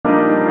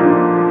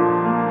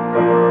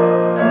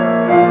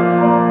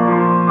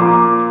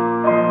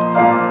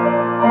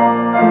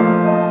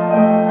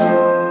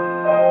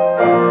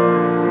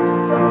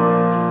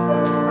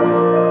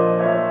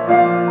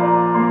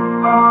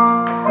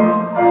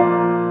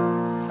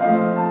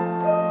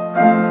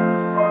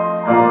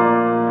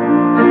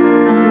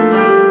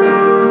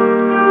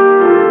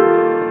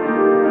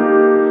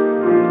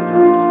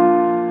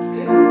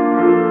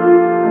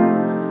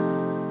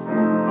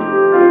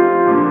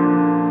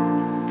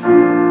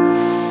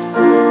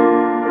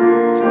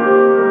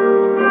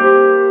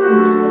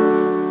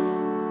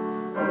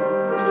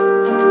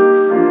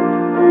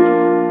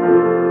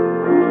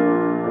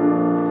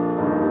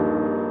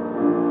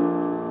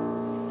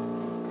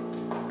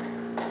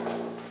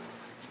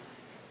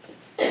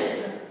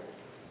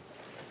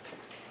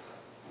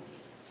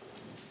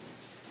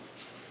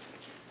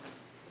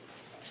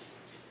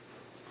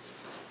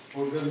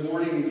Well, good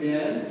morning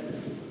again.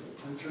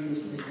 Can I turn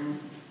this thing on?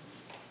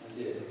 I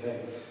did,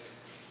 okay.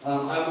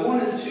 I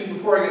wanted to,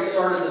 before I get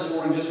started this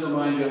morning, just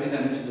remind you, I think I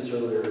mentioned this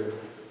earlier,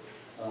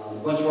 a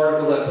bunch of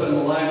articles I put in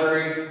the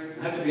library.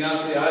 I have to be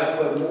honest with you, I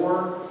put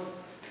more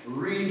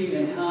reading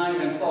and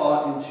time and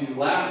thought into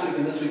last week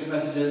and this week's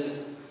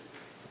messages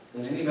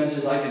than any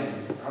messages I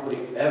can probably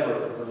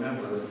ever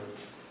remember.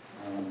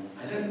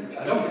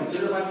 I don't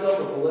consider myself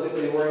a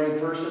politically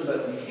oriented person,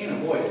 but you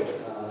can't avoid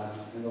it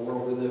in the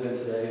world we live in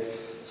today.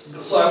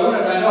 So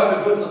I know I've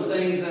been putting some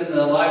things in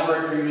the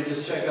library for you to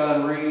just check out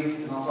and read,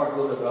 and I'll talk a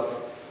little bit about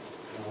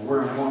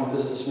where I'm going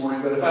with this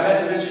morning. But if I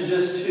had to mention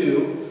just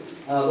two,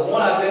 the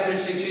one I've been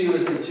mentioning to you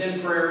is the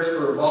 10 prayers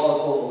for a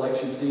volatile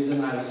election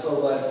season. I was so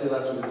glad to see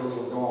last week those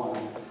were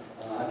gone.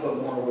 I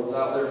put more of those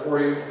out there for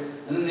you.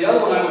 And then the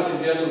other one I would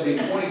suggest would be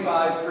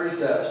 25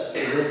 precepts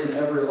for this in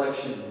every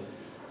election.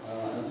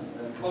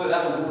 And probably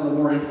that was one of the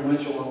more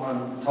influential than what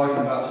I'm talking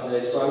about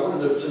today. So I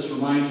wanted to just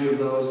remind you of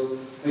those,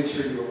 make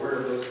sure you're aware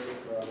of those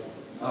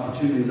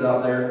opportunities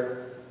out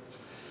there.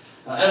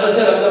 As I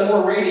said, I've done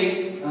more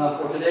reading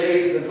for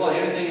today than probably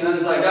anything. And then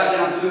as I got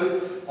down to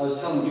it, I was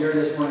telling Gary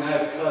this morning, I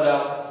have cut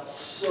out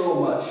so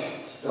much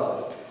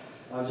stuff.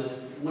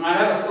 When I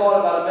have a thought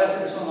about a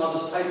message or something, I'll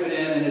just type it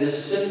in and it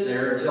just sits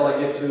there until I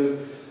get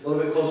to a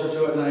little bit closer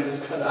to it, and then I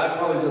just cut it. I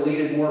probably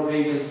deleted more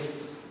pages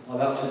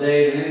about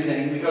today than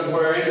anything, because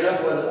where I ended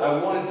up was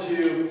I wanted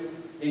to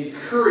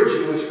encourage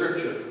you with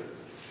Scripture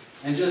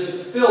and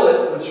just fill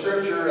it with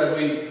Scripture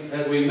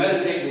as we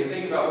meditate, as we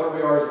think about where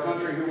we are as a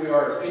country, who we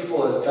are as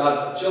people, as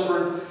God's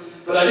children.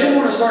 But I did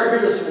want to start here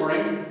this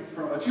morning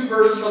from two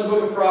verses from the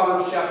book of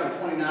Proverbs, chapter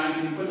 29.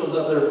 Can you put those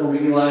up there for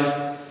me,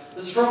 Eli?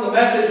 This is from the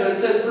Message, but it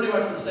says pretty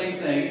much the same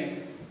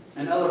thing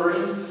in other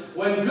versions.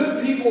 When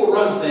good people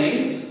run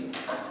things,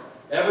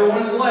 everyone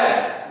is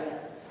glad.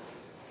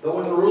 But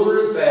when the ruler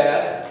is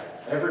bad,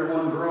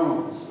 everyone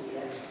groans.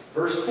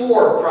 Verse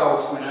 4 of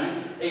Proverbs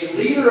 29. A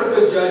leader of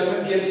good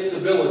judgment gives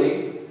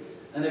stability.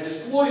 An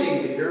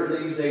exploiting leader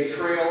leaves a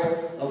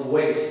trail of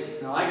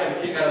waste. Now I got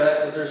a kick out of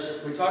that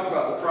because we talk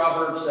about the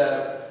Proverbs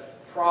as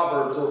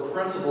proverbs or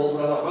principles,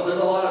 but I thought, well, there's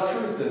a lot of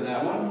truth in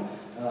that one.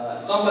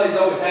 Somebody's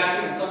always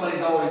happy and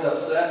somebody's always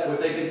upset with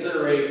what they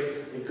consider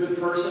a good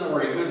person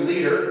or a good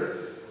leader.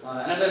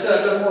 And as I said,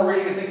 I've done more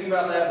reading and thinking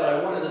about that, but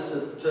I wanted us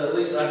to at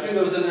least, I threw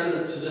those in there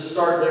to just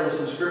start there with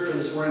some scripture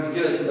this morning to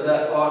get us into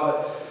that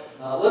thought.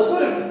 But let's go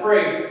ahead and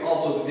pray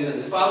also as we get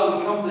into this. Father,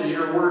 we come to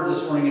your word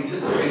this morning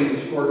anticipating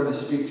that you are going to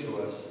speak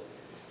to us.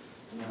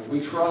 We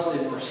trust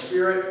in your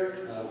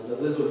Spirit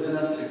that lives within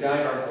us to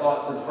guide our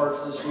thoughts and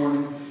hearts this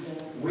morning.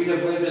 We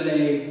have lived in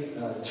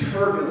a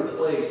turbulent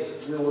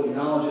place. We'll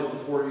acknowledge it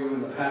before you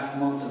in the past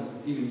months and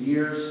even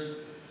years.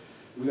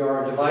 We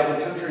are a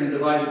divided country and a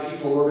divided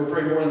people. Lord, we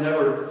pray more than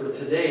ever that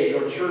today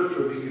your church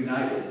would be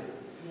united,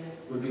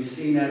 would be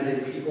seen as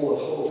a people of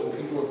hope, a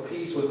people of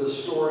peace with the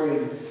story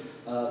and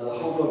the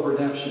hope of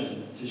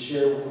redemption to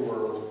share with the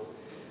world.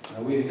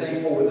 We are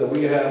thankful that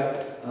we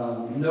have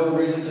no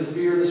reason to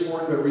fear this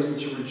morning, but reason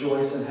to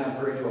rejoice and have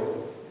great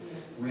hope.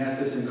 We ask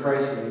this in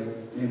Christ's name.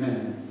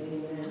 Amen.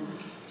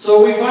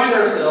 So we find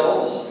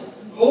ourselves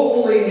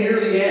hopefully near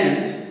the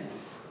end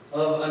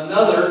of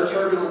another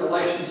turbulent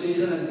election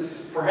season, and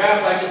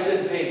perhaps I just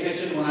didn't pay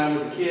attention when I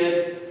was a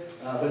kid,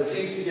 but it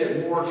seems to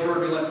get more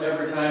turbulent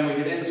every time we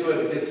get into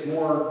it. It gets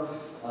more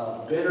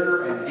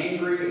bitter and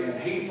angry and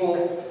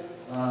hateful.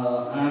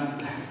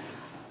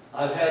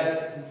 I've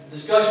had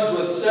discussions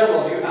with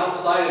several of you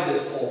outside of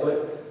this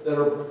pulpit that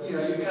are,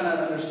 you kind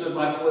of understood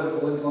my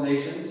political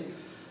inclinations.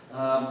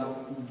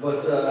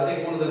 But I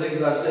think one of the things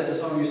that I've said to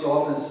some of you so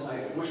often is,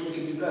 I wish we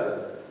could do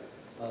better.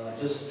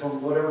 Just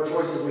from whatever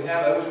choices we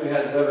have, I wish we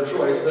had a better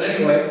choice. But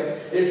anyway,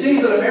 it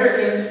seems that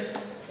Americans,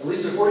 at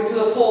least according to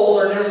the polls,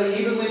 are nearly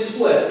evenly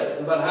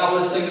split about how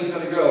this thing is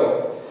going to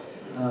go.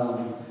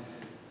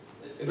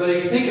 But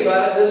if you think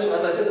about it,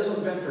 as I said, this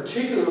one's been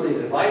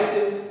particularly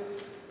divisive,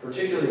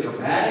 particularly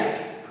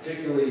dramatic,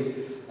 particularly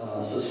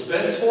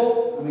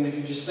suspenseful. I mean, if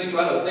you just think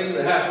about the things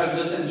that happened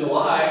just in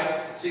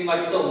July, it seemed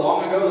like so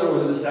long ago there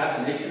was an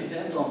assassination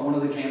attempt on one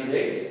of the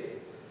candidates.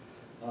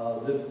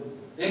 The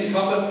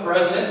incumbent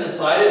president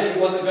decided he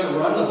wasn't going to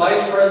run, the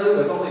vice president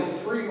with only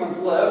 3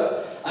 months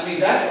left. I mean,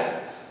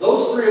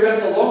 those three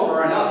events alone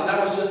are enough, and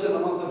that was just in the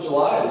month of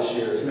July this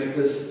year to make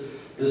this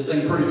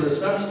thing pretty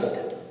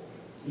suspenseful.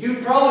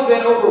 You've probably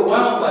been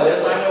overwhelmed by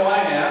this, I know I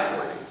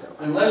have,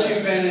 unless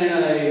you've been in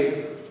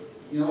a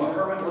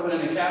hermit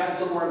living in a cabin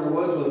somewhere in the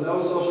woods with no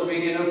social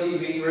media, no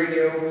TV,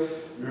 radio,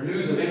 or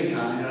news of any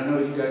kind. I know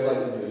you guys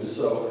like the news,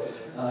 so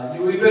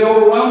we've been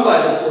overwhelmed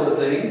by this sort of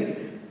thing.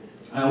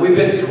 We've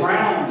been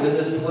drowned in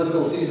this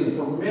political season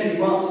for many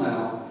months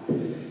now.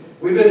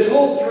 We've been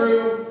told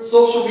through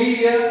social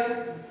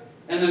media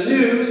and the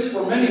news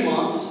for many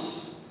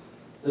months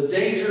the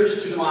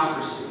dangers to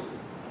democracy.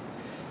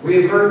 We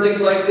have heard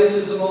things like, this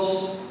is the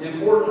most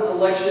important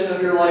election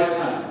of your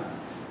lifetime.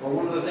 Or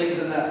one of the things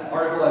in that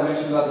article I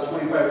mentioned about the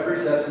 25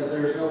 precepts is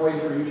there's no way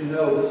for you to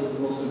know this is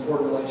the most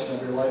important election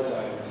of your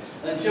lifetime.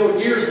 Until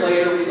years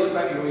later, we look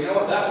back and go, you know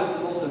what, that was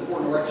the most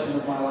important election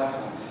of my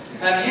lifetime.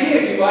 Have any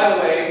of you, by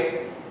the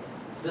way,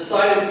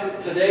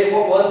 decided today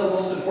what was the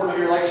most important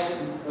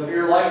of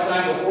your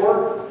lifetime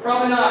before?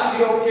 Probably not.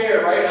 You don't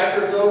care, right?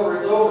 After it's over,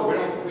 it's over.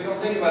 We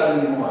don't think about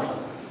it anymore.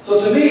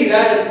 So to me,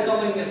 that is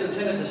something that's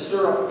intended to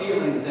stir up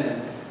feelings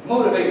and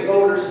motivate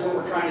voters, is what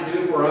we're trying to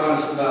do if we're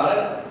honest about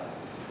it.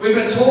 We've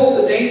been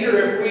told the danger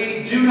if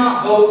we do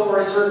not vote for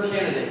a certain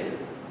candidate.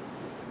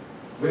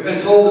 We've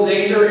been told the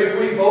danger if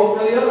we vote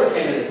for the other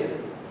candidate.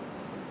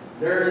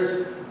 There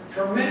is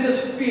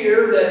tremendous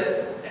fear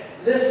that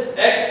this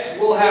X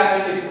will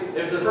happen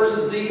if the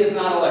person Z is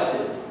not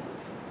elected.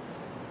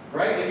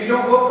 Right? If you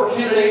don't vote for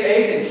candidate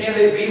A, then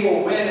candidate B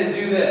will win and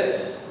do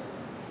this.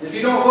 If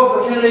you don't vote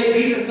for candidate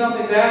B, then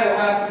something bad will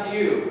happen to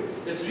you.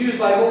 It's used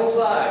by both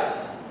sides.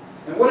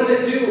 And what does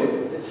it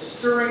do? It's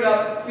stirring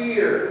up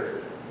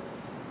fear.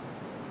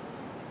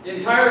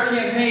 Entire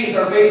campaigns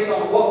are based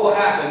on what will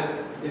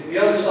happen if the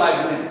other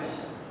side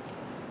wins.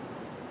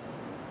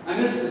 I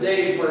miss the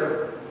days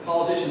where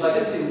politicians, I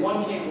did see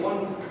one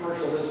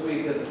commercial this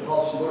week that the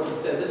politician wrote and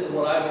said, "This is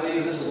what I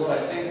believe, this is what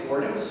I stand for,"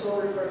 and it was so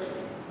refreshing.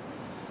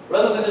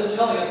 Rather than just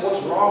telling us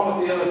what's wrong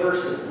with the other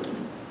person.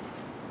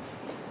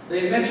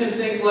 They mentioned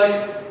things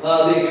like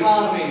the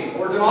economy,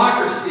 or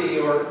democracy,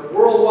 or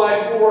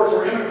worldwide wars,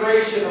 or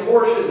immigration,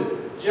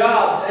 abortion,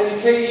 jobs,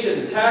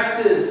 education,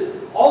 taxes.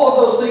 All of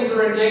those things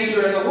are in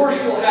danger, and the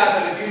worst will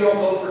happen if you don't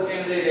vote for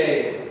candidate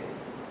A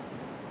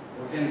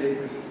or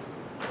candidate B.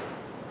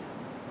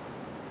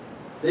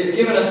 They've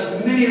given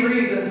us many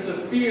reasons to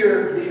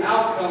fear the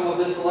outcome of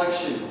this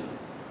election.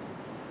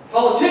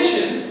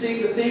 Politicians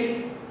seem to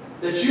think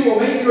that you will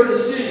make your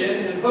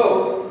decision and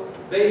vote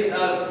based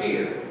out of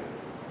fear.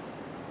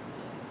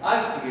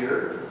 I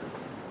fear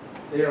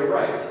they are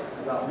right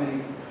about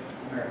many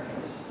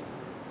Americans.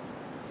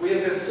 We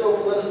have been so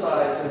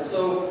politicized and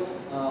so,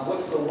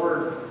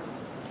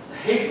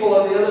 hateful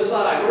of the other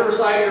side. Whatever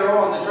side you're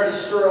on, they try to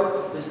stir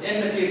up this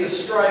enmity and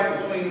this strife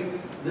between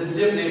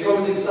the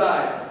opposing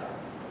sides.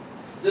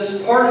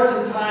 This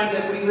partisan time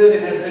that we live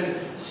in has been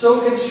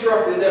so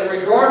constructed that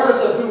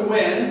regardless of who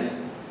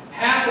wins,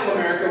 half of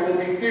America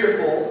will be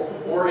fearful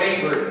or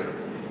angry.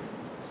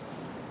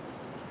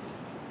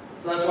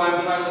 So that's why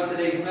I'm titling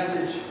today's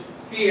message,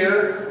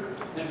 Fear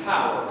and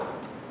Power.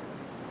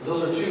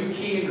 Those are two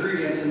key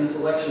ingredients in this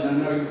election. I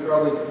know you've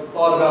probably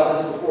thought about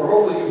this before.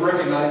 Hopefully you've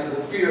recognized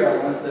the fear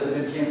elements that have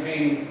been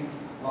campaigning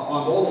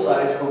on both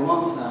sides for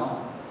months now.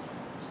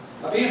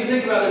 I began to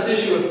think about this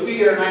issue of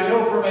fear, and I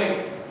know from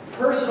a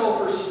personal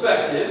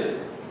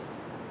perspective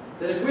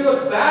that if we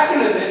look back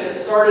at an event that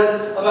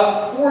started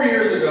about 4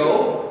 years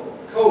ago,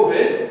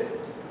 COVID,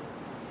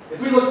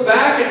 if we look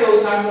back at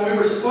those times when we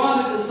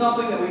responded to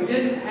something that we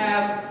didn't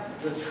have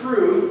the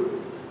truth,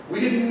 we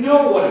didn't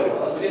know what it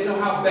was, we didn't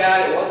know how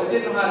bad it was, we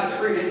didn't know how to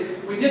treat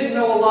it, we didn't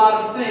know a lot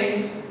of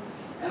things,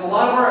 and a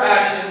lot of our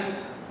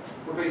actions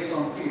were based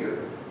on fear.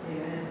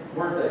 Amen.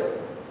 Weren't they?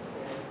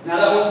 Now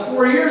that was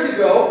 4 years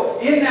ago.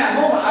 In that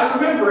moment, I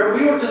remember it,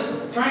 we were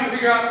just trying to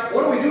figure out,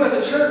 what do we do as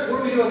a church? What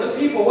do we do as a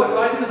people? What do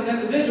I do as an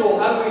individual?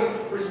 How do we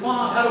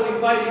respond? How do we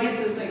fight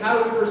against this thing?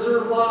 How do we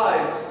preserve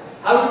lives?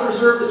 How do we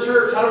preserve the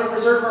church? How do we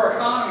preserve our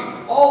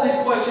economy? All these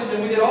questions,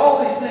 and we did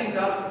all these things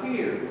out of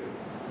fear.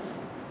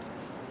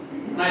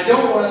 And I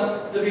don't want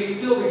us to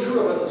still be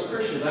true of us as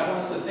Christians. I want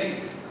us to think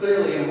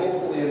clearly and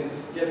hopefully and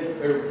get a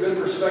good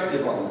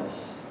perspective on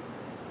this.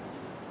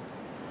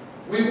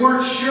 We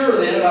weren't sure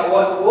then about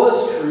what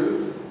was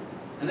truth,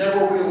 and then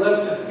where we were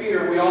left to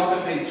fear, we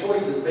often made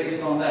choices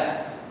based on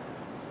that.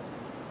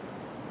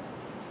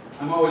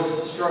 I'm always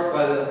struck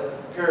by the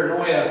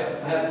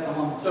paranoia. I'm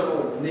on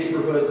several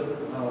neighborhood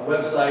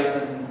websites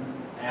and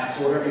apps,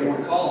 or whatever you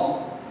want to call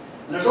them.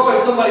 And there's always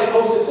somebody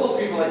posting, it's supposed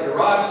to be for like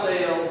garage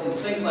sales and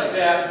things like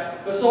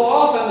that. But so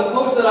often the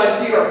posts that I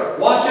see are,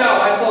 "Watch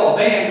out, I saw a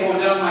van going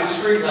down my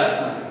street last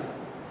night."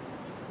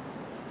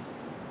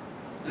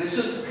 And it's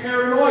just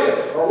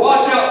paranoia. Or,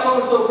 "Watch out,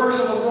 so-and-so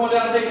person was going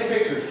down taking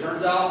pictures."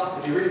 Turns out,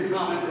 if you read the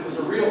comments, it was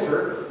a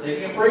realtor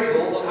taking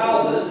appraisals of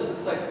houses.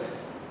 It's like,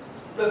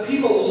 but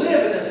people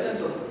live in this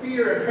sense of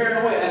fear and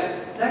paranoia,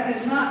 and that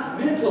is not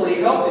mentally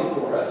healthy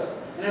for us,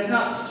 and it's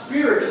not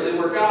spiritually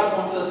where God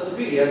wants us to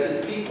be as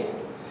His people.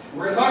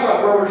 We're going to talk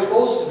about where we're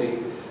supposed to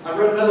be. I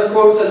read another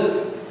quote that says,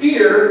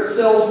 "Fear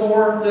sells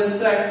more than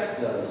sex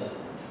does."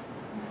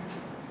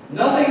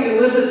 Nothing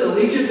elicits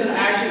allegiance and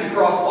action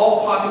across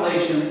all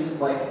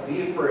populations like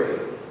 "be afraid."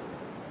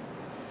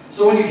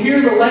 So when you hear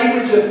the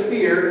language of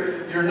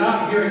fear, you're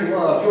not hearing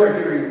love, you are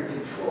hearing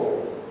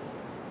control.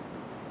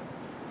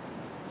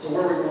 So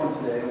where are we going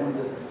today?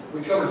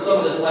 We covered some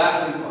of this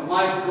last week.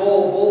 My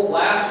goal, both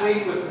last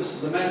week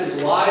with the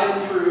message Lies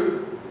and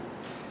Truth,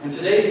 and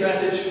today's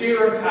message,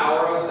 Fear and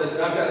Power,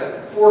 I've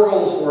got 4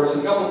 goals for us,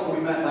 and a couple of them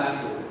we met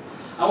last week.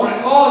 I want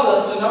to cause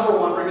us to, number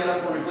 1, bring it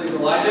up for me please,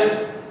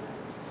 Elijah.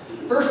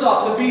 First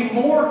off, to be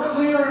more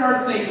clear in our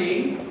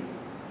thinking.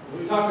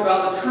 We talked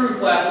about the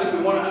truth last week. We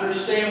want to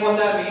understand what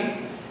that means.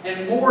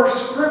 And more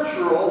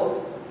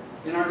scriptural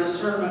in our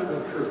discernment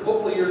of truth.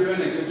 Hopefully you're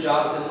doing a good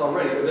job at this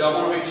already, but I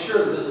want to make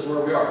sure that this is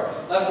where we are.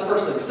 That's the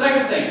first thing.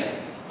 Second thing,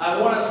 I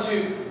want us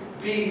to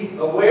be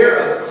aware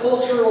of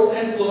cultural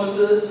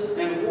influences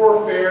and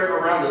warfare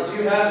around us.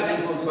 You have been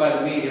influenced by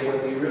the media,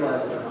 whether you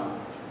realize it or not.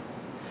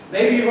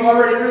 Maybe you've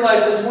already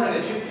realized this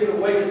morning that you've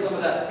given way to some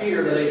of that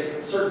fear that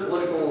a certain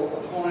political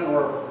opponent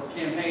or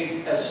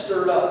campaign has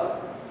stirred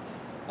up.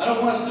 I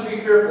don't want us to be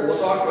fearful. We'll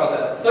talk about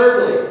that.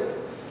 Thirdly,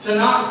 to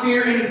not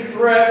fear any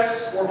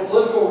threats or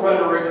political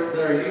rhetoric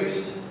that are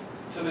used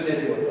to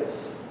manipulate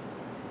us.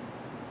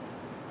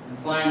 And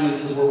finally,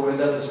 this is where we'll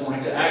end up this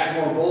morning, to act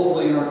more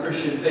boldly in our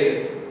Christian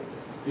faith,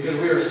 because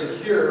we are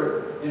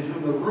secure in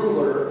whom the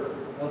ruler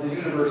of the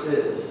universe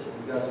is,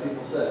 God's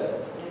people say.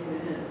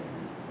 Amen.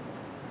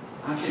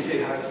 I can't tell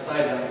you how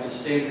excited I am to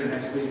stand here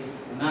next week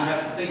and not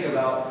have to think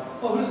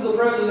about, well, who's the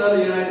President of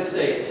the United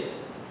States?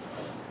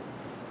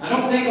 I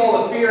don't think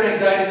all the fear and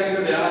anxiety is going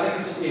to go down. I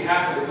think it'll just be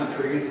half of the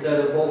country instead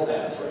of both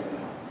halves right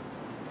now.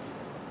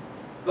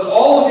 But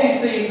all of these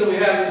things that we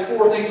have, these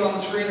 4 things on the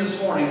screen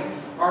this morning,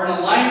 are in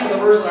alignment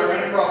with a verse that I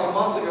ran across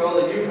months ago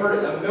that you've heard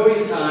it a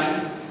million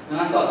times, and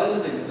I thought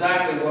this is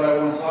exactly what I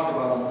want to talk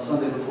about on the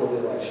Sunday before the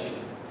election.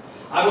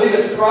 I believe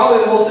it's probably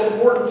the most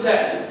important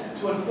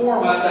text to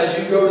inform us as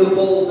you go to the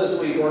polls this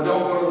week, or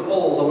don't go to the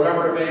polls, or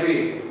whatever it may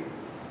be.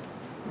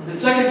 In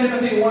 2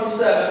 Timothy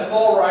 1:7,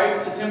 Paul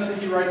writes to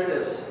Timothy, he writes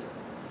this: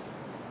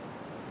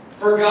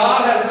 "For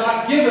God has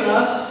not given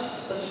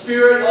us a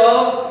spirit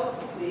of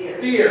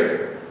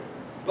fear,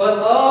 but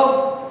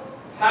of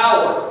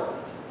power,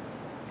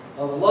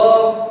 of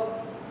love,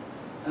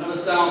 and of a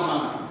sound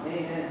mind."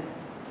 Amen.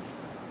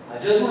 I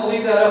just want to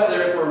leave that up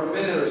there for a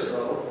minute or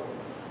so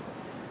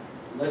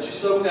and let you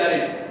soak that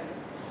in.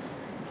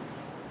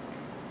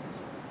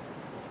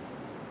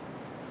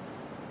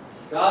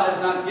 God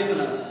has not given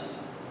us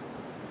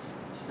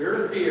a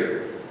spirit of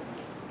fear,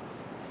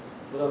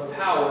 but of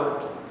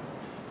power,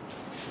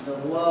 and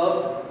of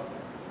love,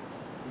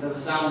 and of a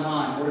sound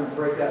mind. We're going to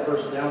break that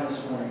verse down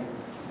this morning,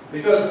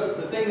 because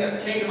the thing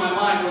that came to my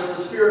mind was the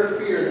spirit of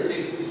fear that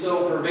seems to be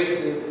so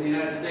pervasive in the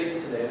United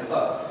States today. And I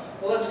thought,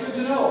 well, that's good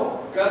to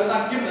know. God has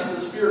not given us a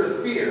spirit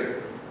of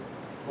fear.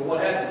 But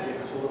what has He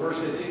given us? Well, the verse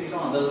continues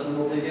on, doesn't it? And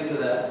we'll dig into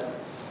that.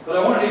 But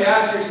I wanted you to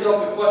ask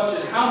yourself the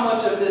question, how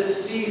much of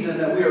this season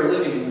that we are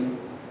living in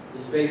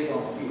is based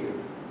on fear?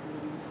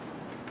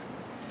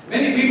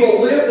 Many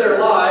people live their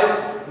lives,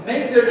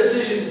 make their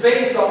decisions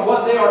based on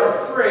what they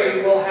are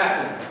afraid will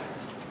happen.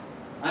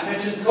 I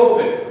mentioned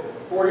COVID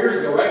 4 years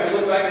ago, right? We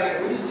look back and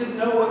think, we just didn't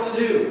know what to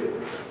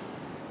do.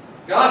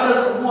 God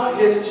doesn't want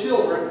His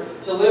children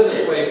to live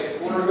this way.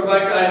 I want to go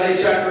back to Isaiah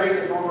chapter 8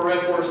 that Norma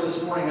read for us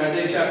this morning.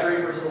 Isaiah chapter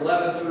 8, verses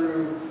 11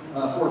 through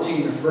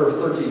 14, or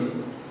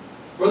 13.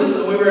 For this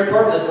is, we read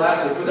part of this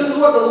last week. For this is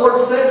what the Lord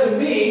said to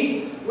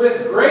me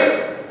with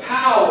great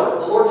power.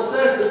 The Lord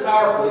says this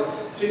powerfully,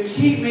 to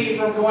keep me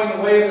from going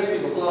the way of His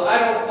people, so that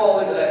I don't fall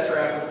into that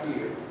trap of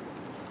fear.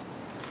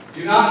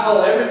 Do not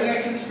call everything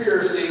a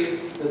conspiracy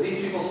that these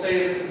people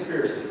say is a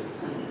conspiracy.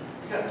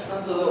 We got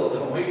tons of those,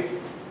 don't we?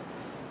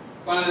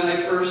 Finally, the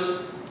next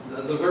verse.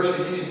 The verse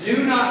continues,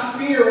 do not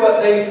fear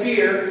what they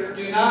fear.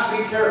 Do not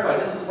be terrified.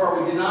 This is the part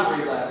we did not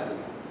read last week,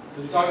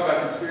 because we talked about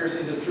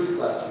conspiracies of truth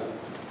last week.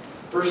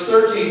 Verse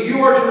 13,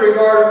 you are to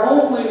regard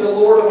only the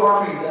Lord of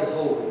armies as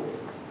holy.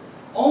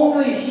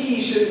 Only He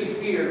should be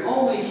feared.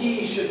 Only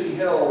He should be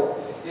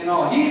held in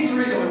awe. He's the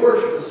reason we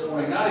worship this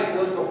morning, not a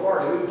political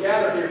party. We've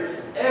gathered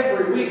here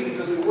every week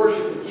because we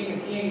worship the King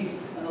of Kings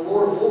and the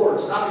Lord of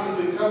Lords, not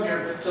because we've come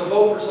here to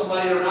vote for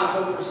somebody or not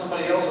vote for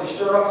somebody else or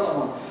stir up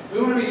someone. If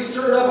we want to be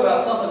stirred up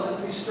about something,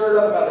 let's be stirred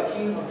up about the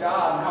kingdom of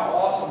God and how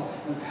awesome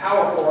and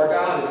powerful our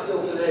God is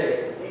still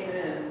today.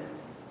 Amen.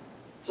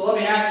 So let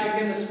me ask you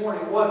again this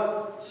morning,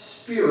 what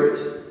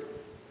spirit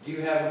do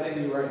you have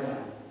within you right now?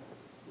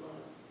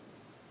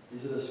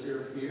 Is it a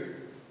spirit of fear?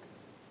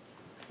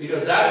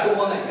 Because that's the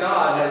one that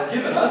God has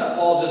given us.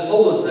 Paul just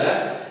told us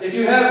that. If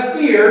you have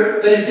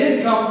fear, then it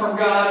did come from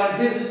God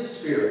and His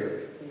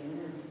Spirit.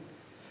 Amen.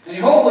 And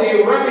hopefully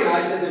you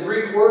recognize that the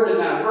Greek word in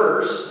that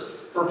verse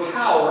for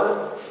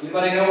power,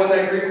 anybody know what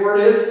that Greek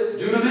word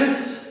is?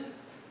 Dunamis.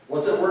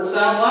 What's that word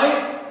sound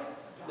like?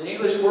 The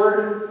English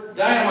word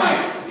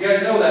dynamite. You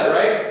guys know that,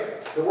 right?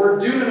 The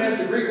word dunamis,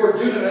 the Greek word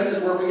dunamis,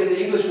 is where we get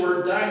the English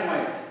word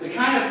dynamite. The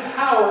kind of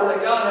power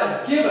that God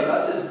has given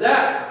us is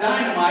that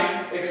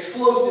dynamite,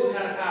 explosive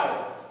kind of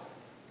power.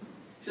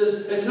 He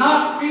says, it's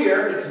not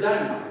fear, it's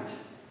dynamite.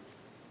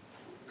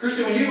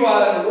 Christian, when you go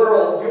out in the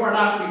world, you are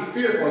not to be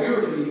fearful. You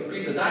are to be a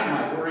piece of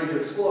dynamite ready to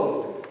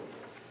explode.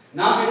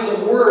 Not because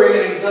of worry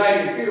and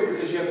anxiety and fear,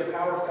 because you have the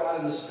power of God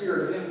and the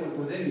Spirit of Him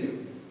within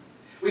you.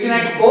 We can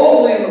act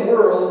boldly in the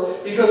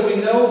world because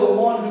we know the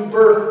one who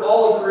birthed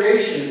all of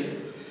creation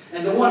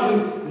and the one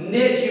who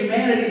knit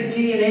humanity's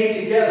DNA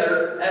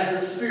together as the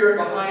Spirit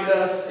behind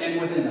us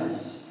and within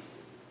us.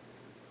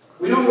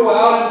 We don't go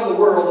out into the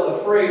world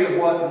afraid of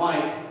what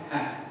might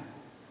happen.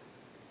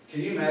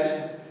 Can you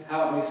imagine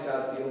how it makes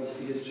God feel to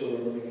see His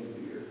children living in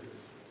fear?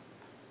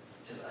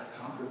 He says, I've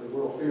conquered the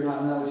world. Fear not,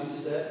 isn't that what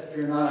Jesus said?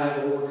 Fear not, I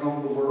have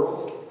overcome the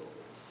world.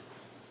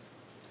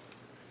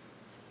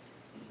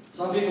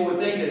 Some people would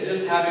think that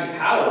just having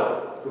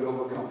power would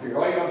overcome fear.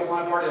 Oh, you know, for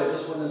my party, I'll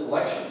just win this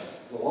election.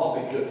 we'll all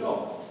be good.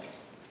 No.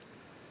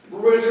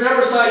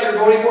 Whichever side you're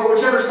voting for,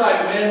 whichever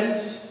side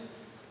wins,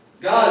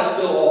 God is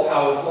still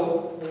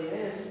all-powerful.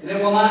 Amen. And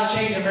it will not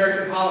change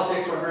American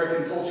politics or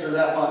American culture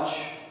that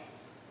much.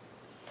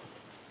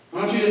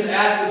 Why don't you just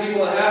ask the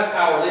people that have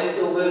power? They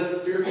still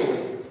live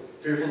fearfully.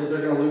 Fearful that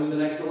they're going to lose the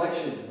next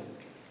election.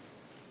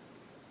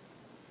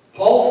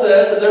 Paul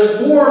says that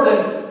there's more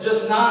than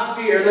just not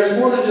fear. There's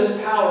more than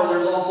just power.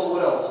 There's also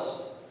what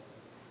else?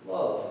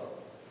 Love.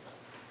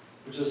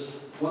 Which is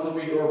one that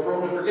we are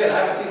prone to forget.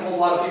 I haven't seen a whole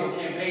lot of people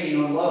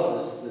campaigning on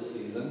love this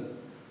season.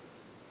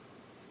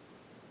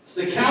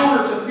 So the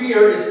counter to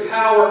fear is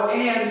power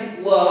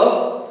and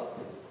love.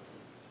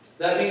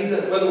 That means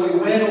that whether we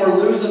win or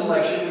lose an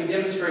election, we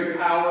demonstrate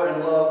power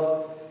and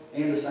love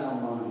and a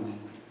sound mind.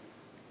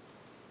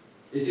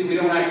 You see, we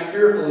don't act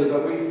fearfully,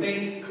 but we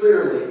think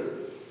clearly.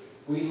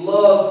 We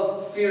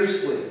love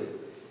fiercely,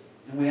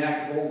 and we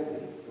act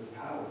boldly with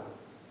power.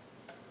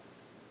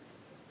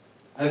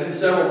 I've had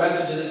several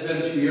messages, it's been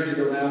a few years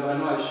ago now, but I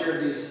know I've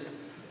shared these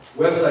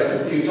websites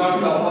with you, talking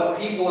about what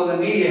people in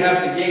the media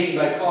have to gain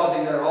by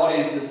causing their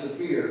audiences to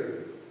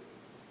fear.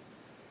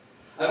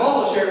 I've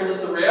also shared with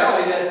us the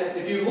reality that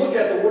if you look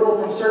at the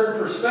world from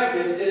certain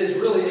perspectives, it is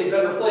really a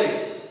better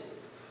place.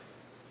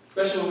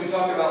 Especially when we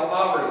talk about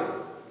poverty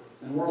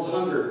and world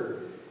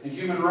hunger and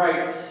human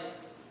rights.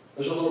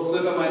 There's a little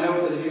clip in my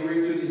notes that if you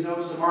read through these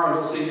notes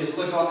tomorrow, you'll see, just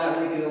click on that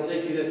link and it'll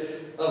take you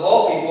to, of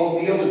all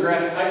people, Neil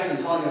deGrasse Tyson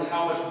telling us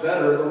how much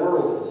better the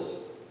world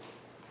is.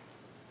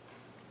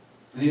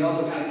 And he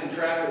also kind of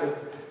contrasts it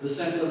with the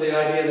sense of the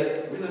idea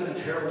that we live in a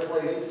terrible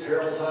place, it's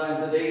terrible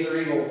times, the days are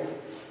evil.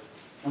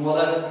 And while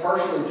that's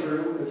partially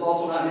true, it's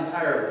also not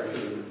entirely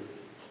true.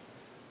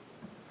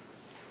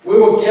 We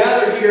will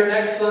gather here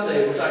next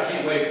Sunday, which I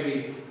can't wait to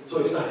be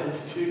so excited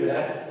to do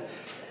that.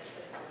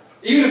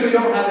 Even if we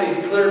don't have a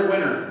declared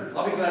winner,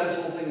 I'll be glad this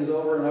whole thing is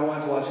over and I won't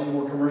have to watch any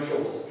more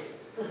commercials.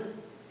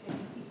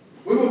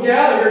 We will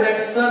gather here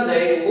next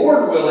Sunday,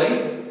 Lord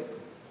willing,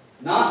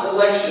 not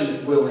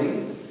election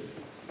willing,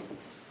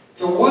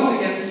 to once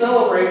again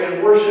celebrate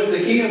and worship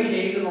the King of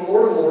Kings and the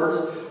Lord of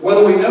Lords,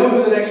 whether we know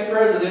who the next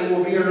president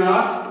will be or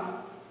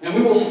not, and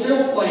we will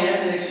still plan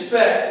and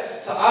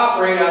expect to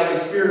operate out of a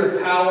spirit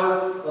of power,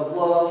 of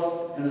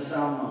love, and a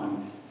sound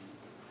mind.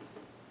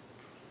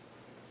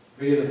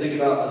 We had to think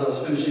about, as I was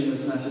finishing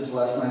this message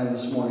last night and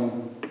this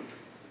morning,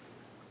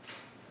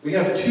 we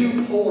have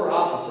two polar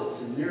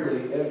opposites in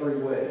nearly every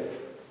way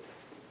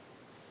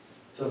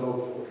to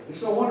vote for.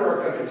 It's no wonder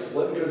our country's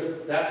split,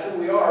 because that's who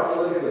we are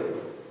politically.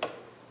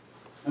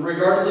 And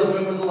regardless of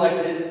who was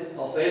elected,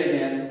 I'll say it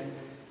again,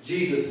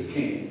 Jesus is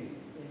king.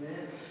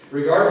 Amen.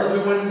 Regardless of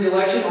who wins the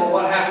election or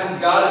what happens,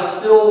 God is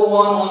still the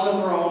one on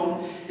the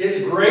throne.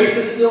 His grace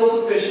is still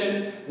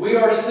sufficient. We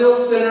are still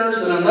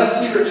sinners, and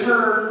unless He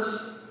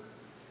returns,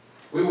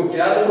 we will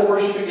gather for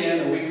worship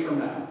again a week from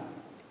now.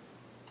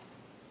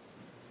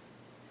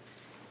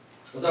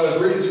 As I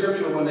was reading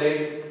Scripture one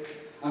day,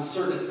 I'm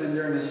certain it's been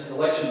during this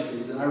election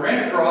season, I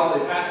ran across a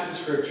passage of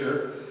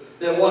Scripture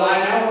that what I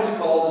now want to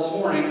call this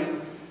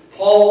morning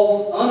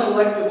Paul's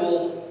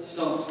unelectable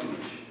stump speech.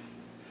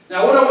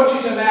 Now, what I want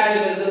you to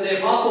imagine is that the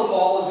Apostle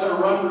Paul is going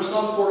to run for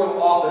some sort of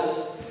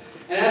office,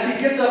 and as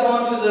he gets up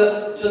onto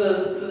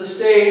the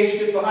stage,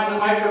 gets behind the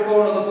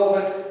microphone on the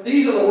pulpit,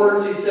 these are the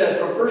words he says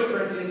from 1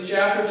 Corinthians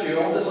chapter 2.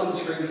 I want this on the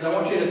screen because I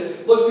want you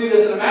to look through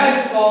this and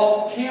imagine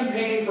Paul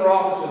campaigning for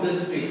office with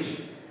this speech.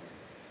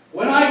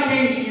 When I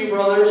came to you,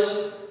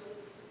 brothers,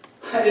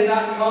 I did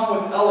not come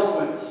with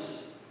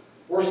eloquence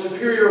or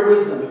superior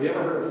wisdom. Have you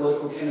ever heard a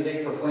political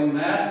candidate proclaim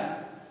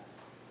that?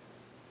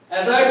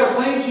 As I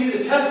proclaimed to you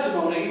the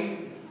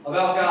testimony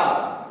about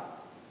God.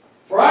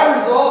 For I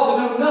resolved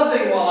to know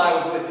nothing while I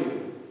was with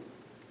you,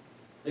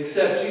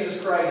 except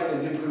Jesus Christ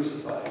and Him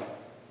crucified.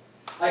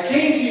 I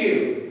came to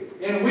you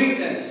in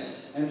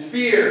weakness and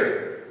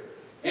fear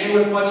and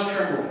with much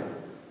trembling.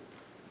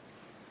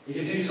 He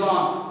continues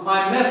on,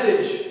 my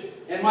message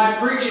and my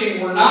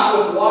preaching were not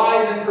with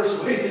wise and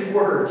persuasive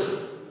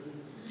words,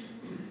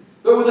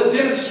 but with a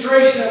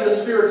demonstration of the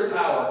Spirit's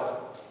power,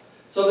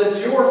 so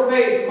that your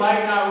faith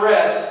might not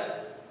rest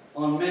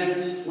on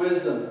men's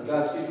wisdom.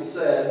 God's people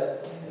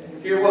said.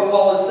 Hear what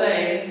Paul is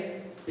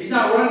saying. He's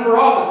not running for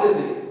office, is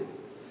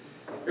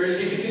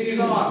he? He continues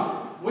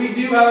on. We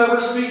do,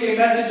 however, speak a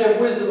message of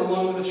wisdom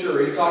among the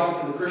mature. He's talking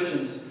to the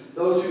Christians,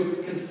 those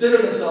who consider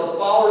themselves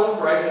followers of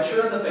Christ,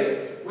 mature in the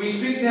faith. We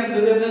speak to them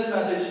this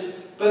message,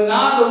 but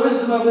not the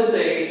wisdom of this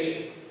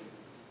age,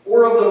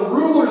 or of the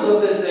rulers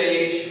of this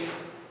age,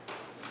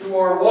 who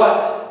are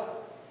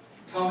what?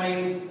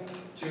 Coming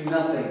to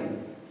nothing.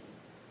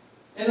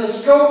 In the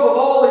scope of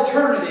all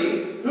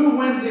eternity, who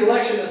wins the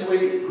election this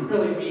week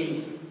really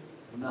means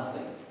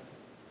nothing.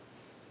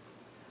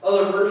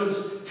 Other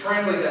versions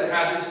translate that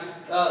passage,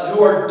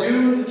 who are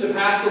doomed to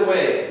pass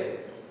away,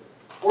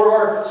 or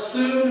are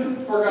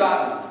soon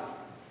forgotten.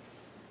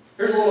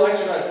 Here's a little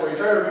exercise for you.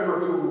 Try to remember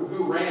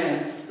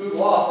who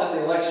lost in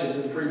the elections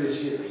in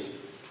previous years.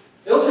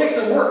 It'll take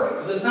some work,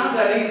 because it's not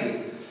that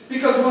easy.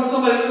 Because when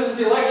somebody loses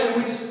the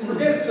election, we just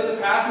forget it, because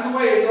it passes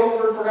away, it's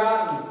over and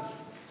forgotten.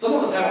 Some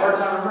of us have a hard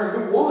time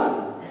remembering who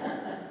won.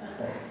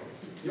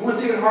 You know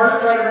what's even harder?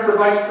 Try to remember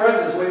vice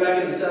presidents way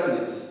back in the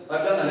 70s.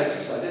 I've done that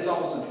exercise. It's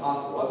almost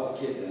impossible. I was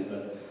a kid then,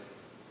 but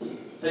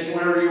thinking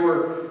whenever you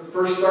were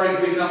first starting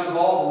to become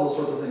involved in those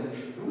sorts of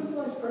things. Who was the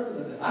vice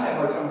president then? I have a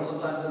hard time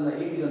sometimes in the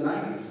 80s and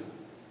 90s.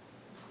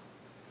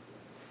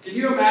 Can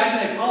you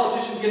imagine a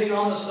politician getting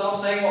on the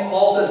stump saying what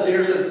Paul says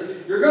here?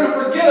 Says, you're going to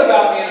forget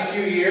about me in a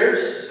few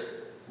years.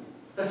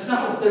 That's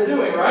not what they're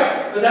doing,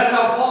 right? But that's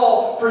how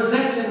Paul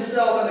presents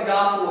himself in the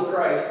gospel of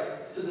Christ.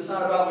 He says, it's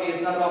not about me,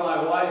 it's not about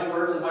my wise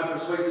words and my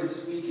persuasive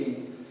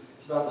speaking.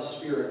 It's about the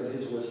Spirit and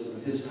His wisdom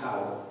and His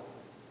power.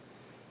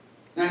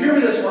 Now hear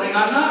me this morning.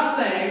 I'm not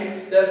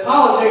saying that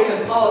politics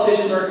and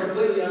politicians are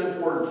completely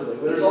unimportant today.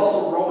 But there's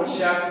also Romans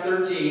chapter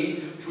 13,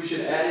 which we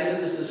should add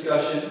into this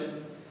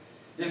discussion.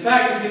 In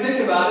fact, if you think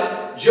about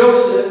it,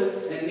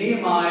 Joseph and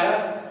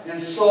Nehemiah and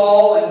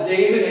Saul and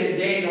David and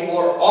Daniel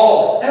are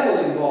all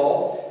heavily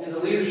involved in the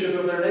leadership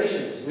of their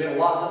nations. We have a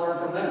lot to learn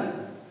from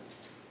them.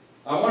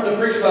 I wanted to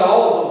preach about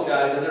all of those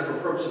guys and their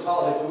approach to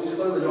politics, but we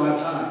clearly don't have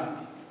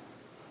time.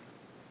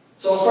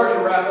 So I'll start to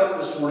wrap up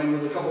this morning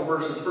with a couple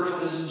verses. The first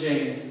one is in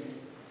James.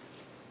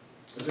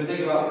 As we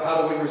think about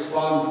how do we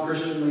respond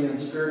Christianly and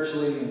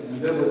spiritually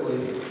and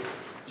biblically,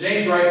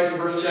 James writes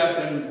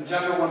in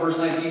chapter 1, verse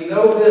 19,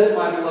 know this,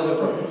 my beloved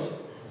brothers.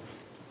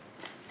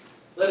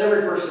 Let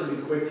every person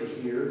be quick to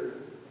hear,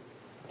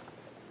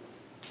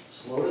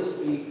 slow to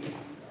speak,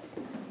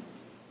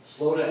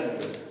 slow to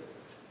anger.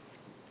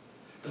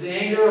 For the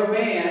anger of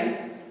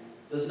man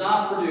does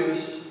not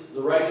produce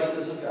the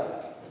righteousness of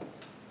God.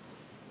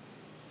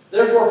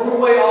 Therefore, put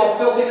away all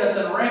filthiness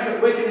and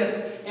rampant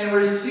wickedness, and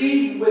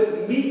receive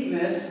with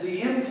meekness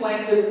the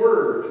implanted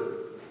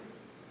word,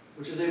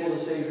 which is able to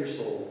save your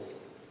souls.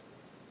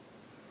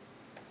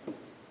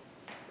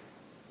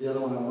 The other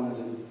one I wanted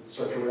to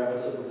start to wrap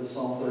us up with is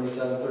Psalm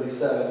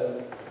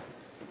 37:37.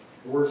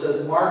 The word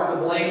says, mark the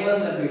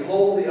blameless and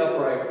behold the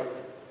upright,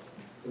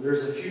 for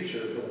there's a future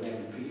for the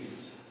man of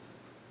peace.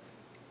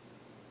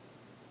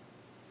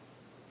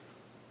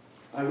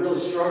 I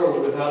really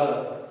struggled with how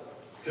to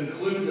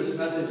conclude this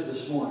message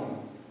this morning.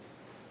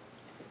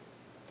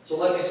 So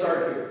let me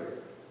start here.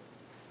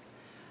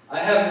 I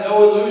have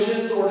no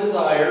illusions or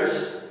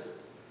desires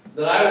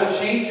that I will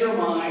change your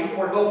mind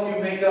or help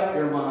you make up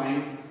your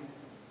mind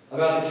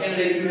about the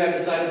candidate you have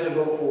decided to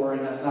vote for,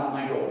 and that's not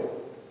my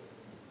goal.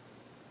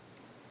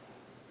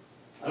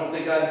 I don't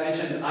think I've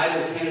mentioned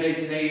either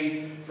candidate's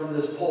name from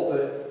this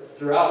pulpit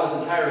throughout this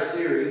entire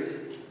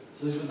series,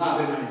 so this has not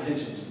been my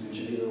intention to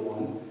mention either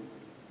one.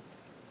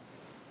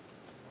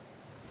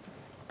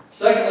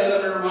 Secondly,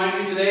 let me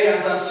remind you today,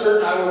 as I'm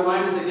certain I will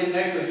remind us again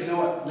next week, you know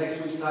what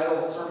next week's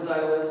sermon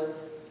title is?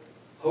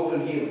 Hope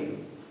and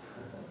Healing.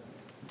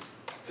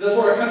 Because that's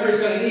what our country is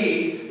going to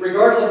need.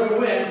 Regardless of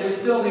who wins, we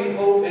still need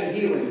hope and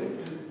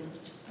healing.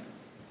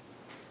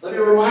 Let me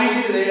remind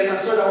you today, as I'm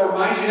certain I will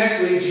remind you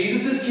next week,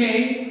 Jesus is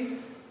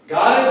King,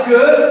 God is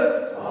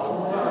good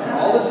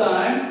all the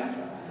time,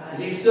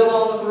 and He's still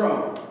on the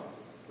throne,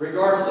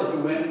 regardless of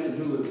who wins and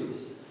who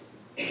loses.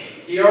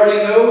 He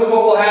already knows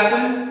what will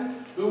happen,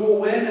 who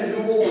will win and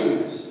who will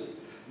lose.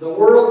 The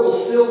world will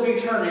still be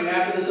turning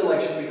after this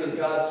election because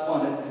God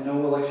spun it and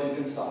no election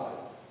can stop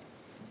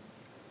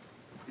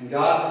it. And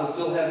God will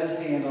still have His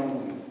hand on the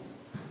wheel.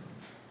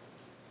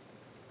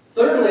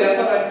 Thirdly, I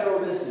thought I'd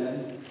throw this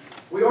in.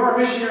 We are a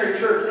missionary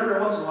church, and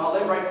every once in a while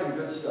they write some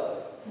good stuff.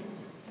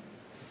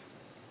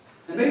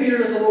 And maybe you're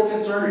just a little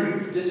concerned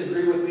or you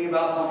disagree with me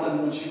about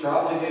something, which you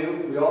probably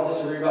do. We all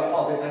disagree about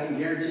politics. I can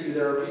guarantee you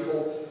there are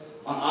people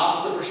on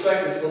opposite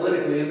perspectives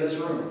politically in this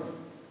room.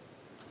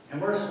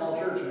 And we're a small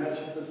church.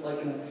 Imagine it's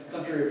like in a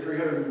country of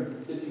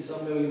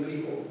 350-some million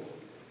people.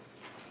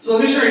 So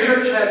the missionary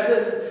church has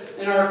this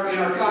in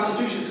our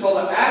constitution. It's called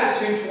an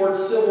attitude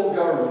towards civil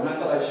government. And I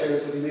thought I'd share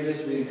this with you. Maybe this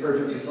would be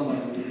encouraging to some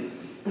of you.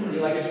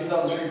 You like it? You put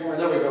on the screen for me?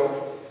 There we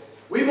go.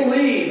 We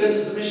believe, this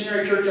is the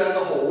missionary church as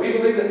a whole, we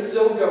believe that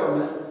civil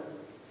government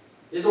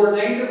is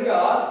ordained of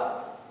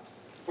God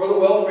for the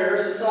welfare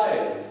of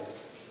society,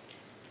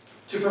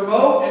 to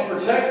promote and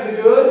protect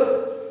the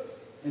good,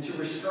 and to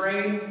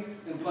restrain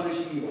and punish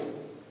evil.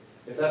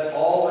 If that's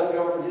all that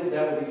government did,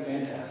 that would be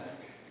fantastic.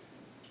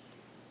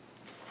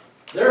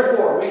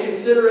 Therefore, we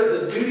consider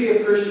it the duty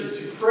of Christians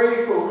to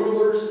pray for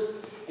rulers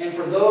and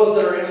for those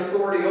that are in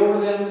authority over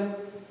them,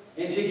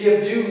 and to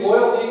give due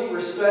loyalty,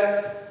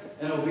 respect,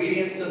 and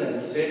obedience to them.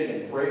 Let's say it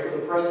again. Pray for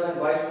the president,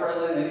 vice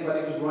president,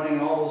 anybody who's running,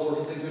 and all those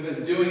sorts of things. We've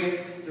been doing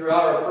it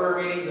throughout our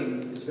prayer meetings,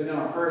 and it's been on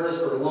our prayer list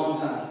for a long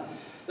time.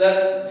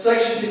 That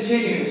section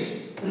continues.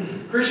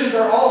 Christians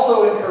are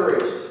also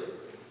encouraged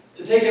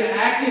to take an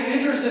active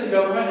interest in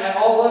government at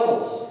all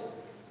levels.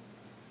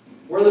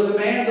 Where the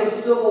demands of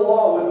civil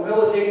law would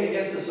militate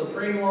against the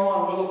supreme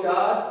law and will of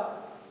God,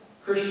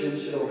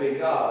 Christians should obey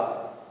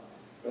God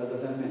rather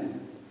than men.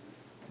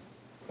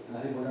 And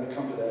I think we're going to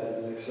come to that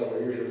in the next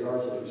several years,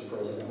 regardless of who's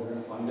president. We're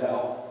going to find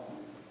out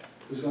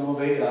who's going to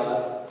obey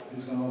God,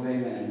 who's going to obey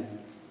men. And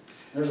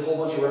there's a whole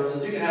bunch of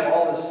references. You can have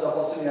all this stuff.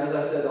 I'll send you, as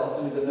I said, I'll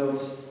send you the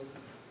notes.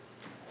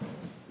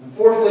 And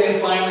fourthly and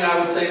finally, I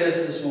would say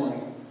this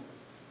morning.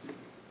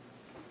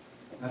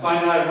 I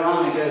find it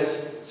ironic,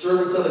 as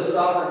servants of the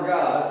sovereign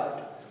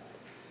God,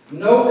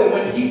 note that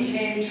when he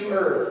came to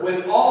earth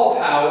with all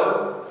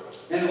power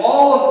and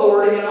all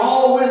authority and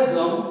all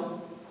wisdom,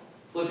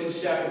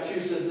 Philippians chapter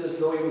 2 says this,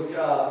 though he was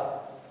God,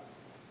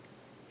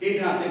 he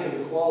did not think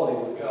of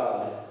equality with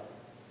God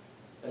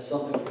as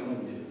something to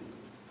cling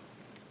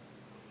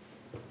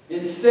to.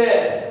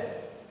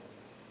 Instead,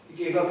 he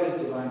gave up his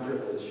divine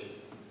privilege.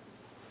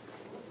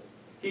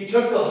 He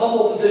took the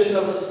humble position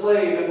of a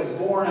slave and was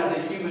born as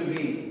a human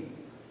being.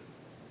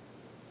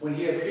 When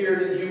he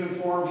appeared in human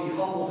form, he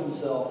humbled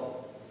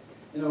himself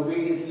in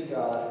obedience to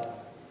God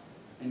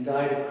and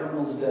died a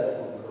criminal's death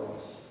on the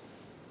cross.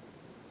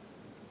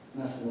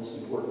 And that's the most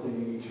important thing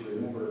you need to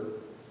remember.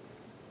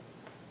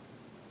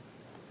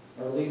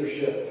 Our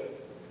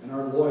leadership and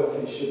our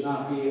loyalty should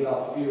not be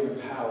about fear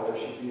and power. It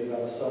should be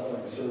about a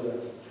suffering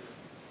servant,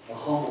 a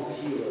humble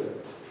healer,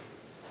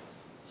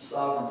 a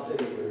sovereign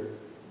Savior.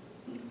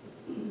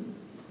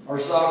 Our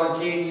sovereign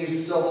King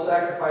used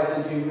self-sacrifice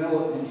and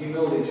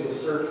humility to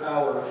assert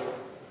power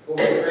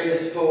over the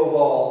greatest foe of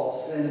all,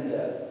 sin and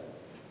death.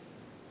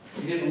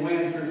 He didn't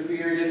win through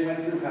fear, he didn't win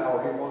through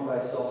power, he won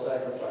by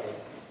self-sacrifice.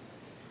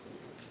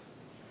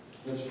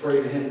 Let's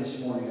pray to him this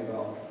morning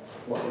about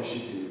what we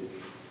should do.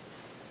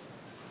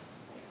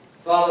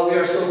 Father, we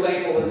are so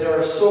thankful that there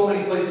are so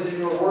many places in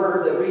your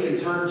word that we can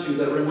turn to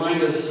that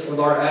remind us of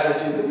our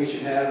attitude that we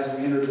should have as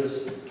we enter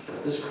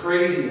this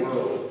crazy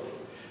world.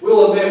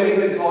 We'll admit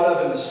we've been caught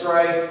up in the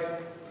strife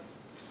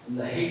and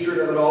the hatred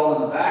of it all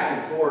and the back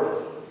and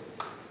forth.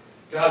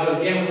 God,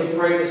 but again, we would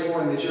pray this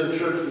morning that your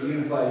church be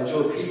unified, that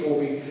your people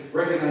be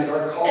recognize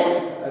our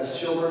calling as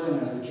children and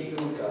as the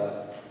kingdom of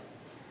God.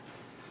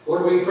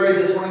 Lord, we pray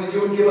this morning that you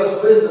would give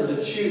us wisdom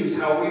to choose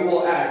how we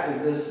will act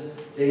in this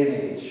day and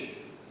age,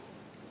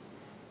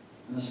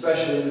 and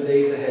especially in the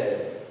days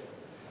ahead,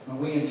 when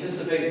we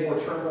anticipate more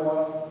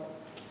turmoil.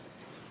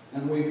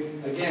 And we,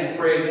 again,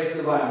 pray against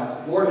the violence.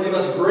 Lord, give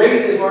us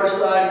grace if our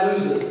side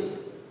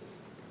loses.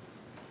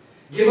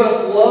 Give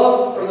us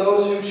love for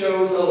those who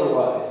chose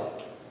otherwise.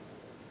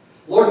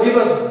 Lord, give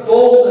us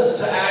boldness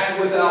to act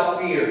without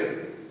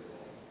fear.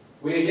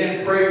 We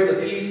again pray for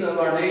the peace of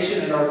our nation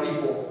and our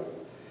people.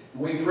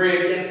 And we pray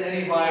against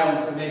any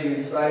violence that may be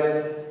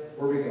incited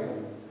or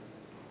begun.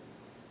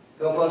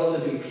 Help us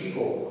to be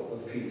people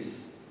of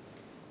peace.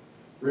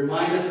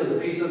 Remind us of the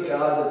peace of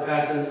God that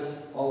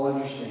passes all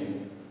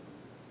understanding.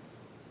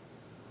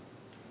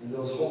 And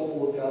those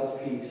hopeful of God's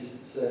peace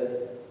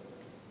said,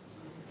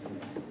 Amen.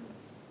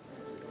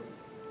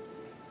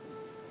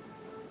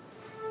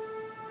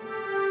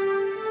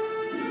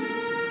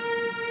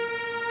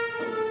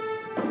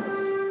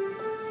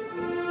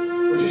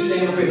 Would you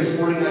stand with me this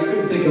morning? I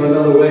couldn't think of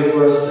another way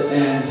for us to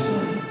end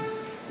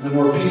in a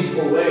more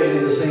peaceful way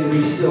than to sing,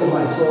 Be Still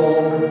My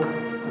Soul.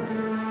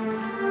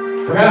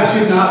 Perhaps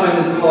you've not been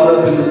as caught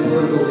up in this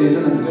political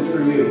season, and good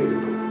for you.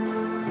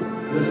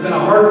 But it's been a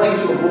hard thing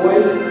to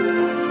avoid.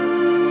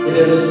 It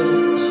has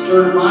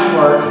stirred my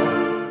heart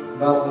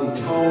about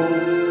the tone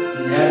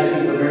and the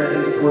attitude of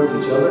Americans towards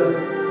each other.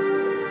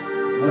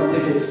 I don't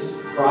think it's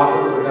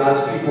proper for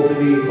God's people to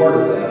be part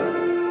of that.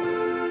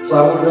 So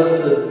I wanted us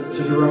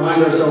to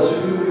remind ourselves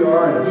who we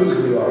are and whose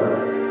we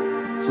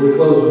are. So we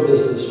close with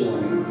this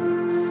morning.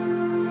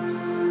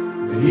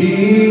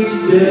 Be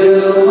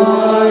still,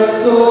 my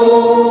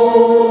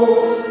soul,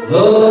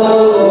 the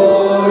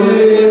Lord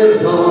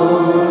is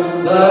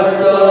on thy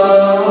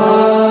side.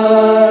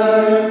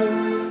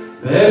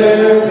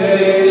 Bear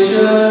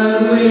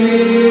patiently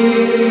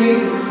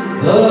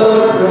the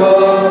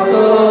cross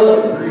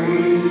of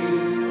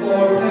grief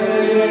or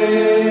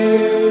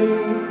pain.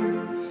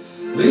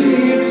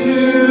 Leave to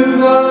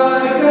thy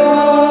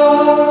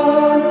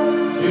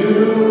God to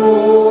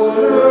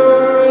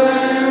order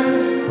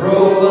and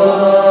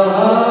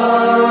provide.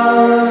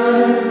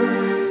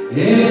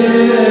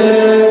 In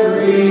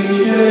every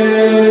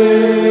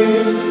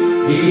change,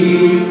 He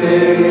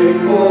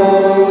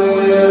faithful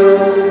will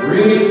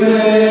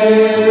remain.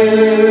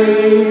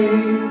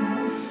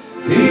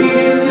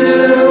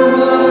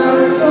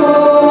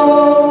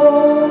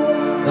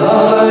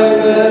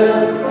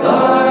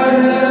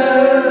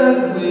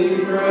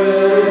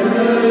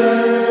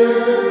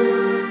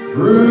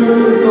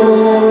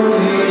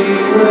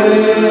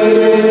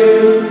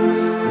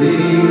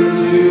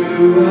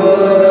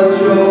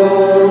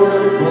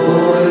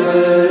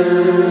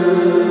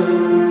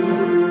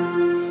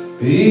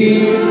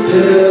 Be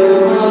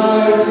still,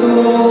 my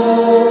soul.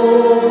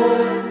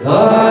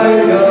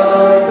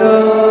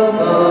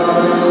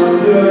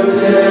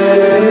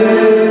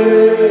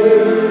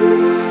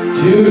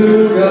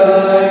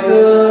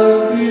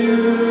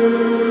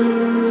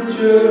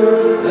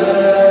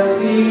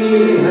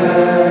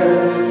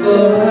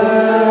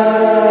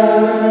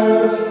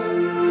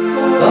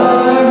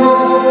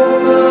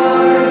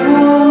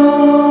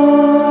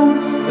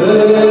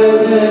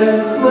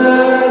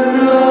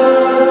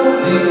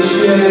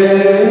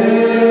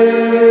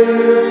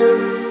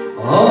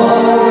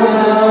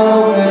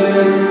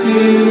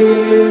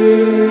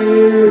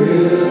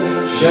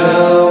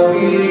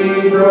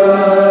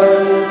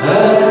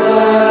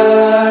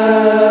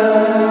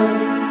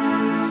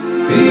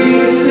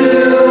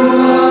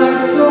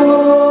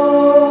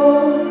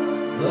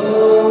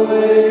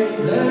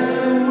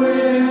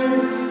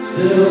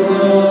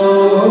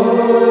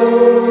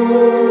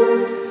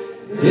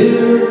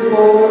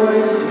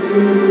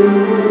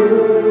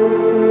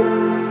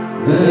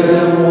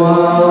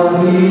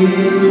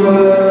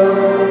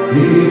 dwell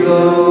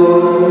below.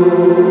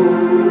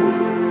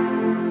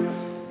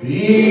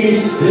 Be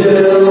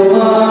still,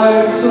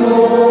 my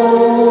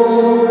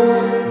soul,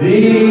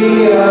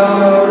 the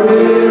hour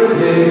is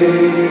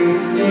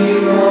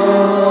hastening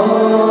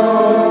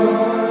on,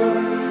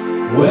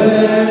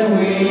 when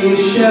we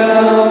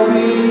shall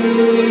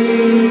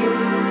be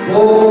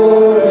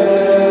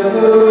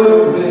forever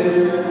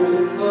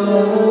with the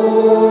Lord.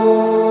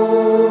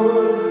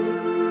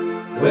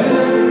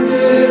 When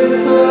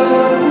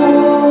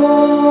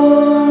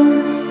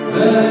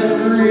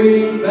disappointment,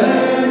 grief,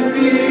 and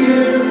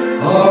fear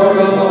are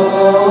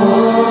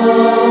gone,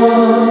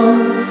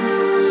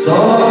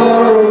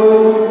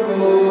 sorrow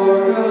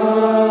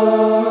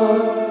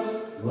forgot,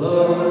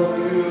 love's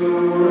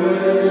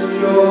purest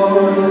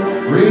joys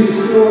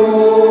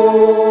restored.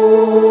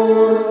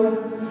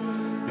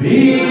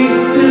 Be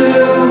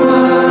still,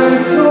 my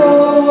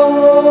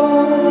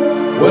soul,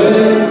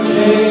 when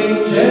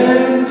change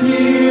and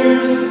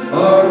tears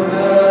are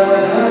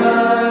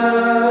past,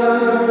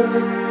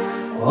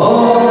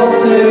 all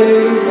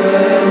safe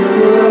and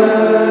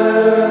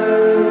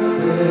blessed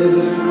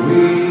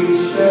we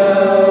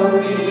shall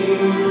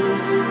meet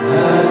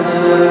at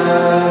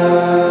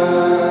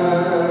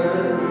last.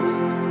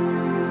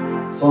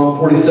 Psalm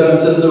 47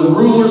 says, the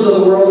rulers of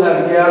the world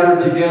have gathered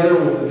together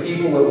with the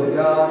people of the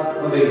God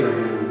of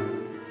Abraham.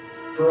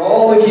 For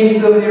all the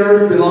kings of the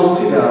earth belong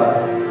to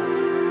God.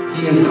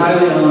 He is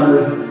highly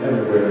honored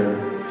everywhere.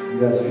 And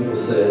God's people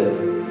said,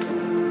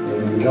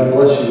 amen. God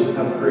bless you.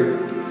 Have a great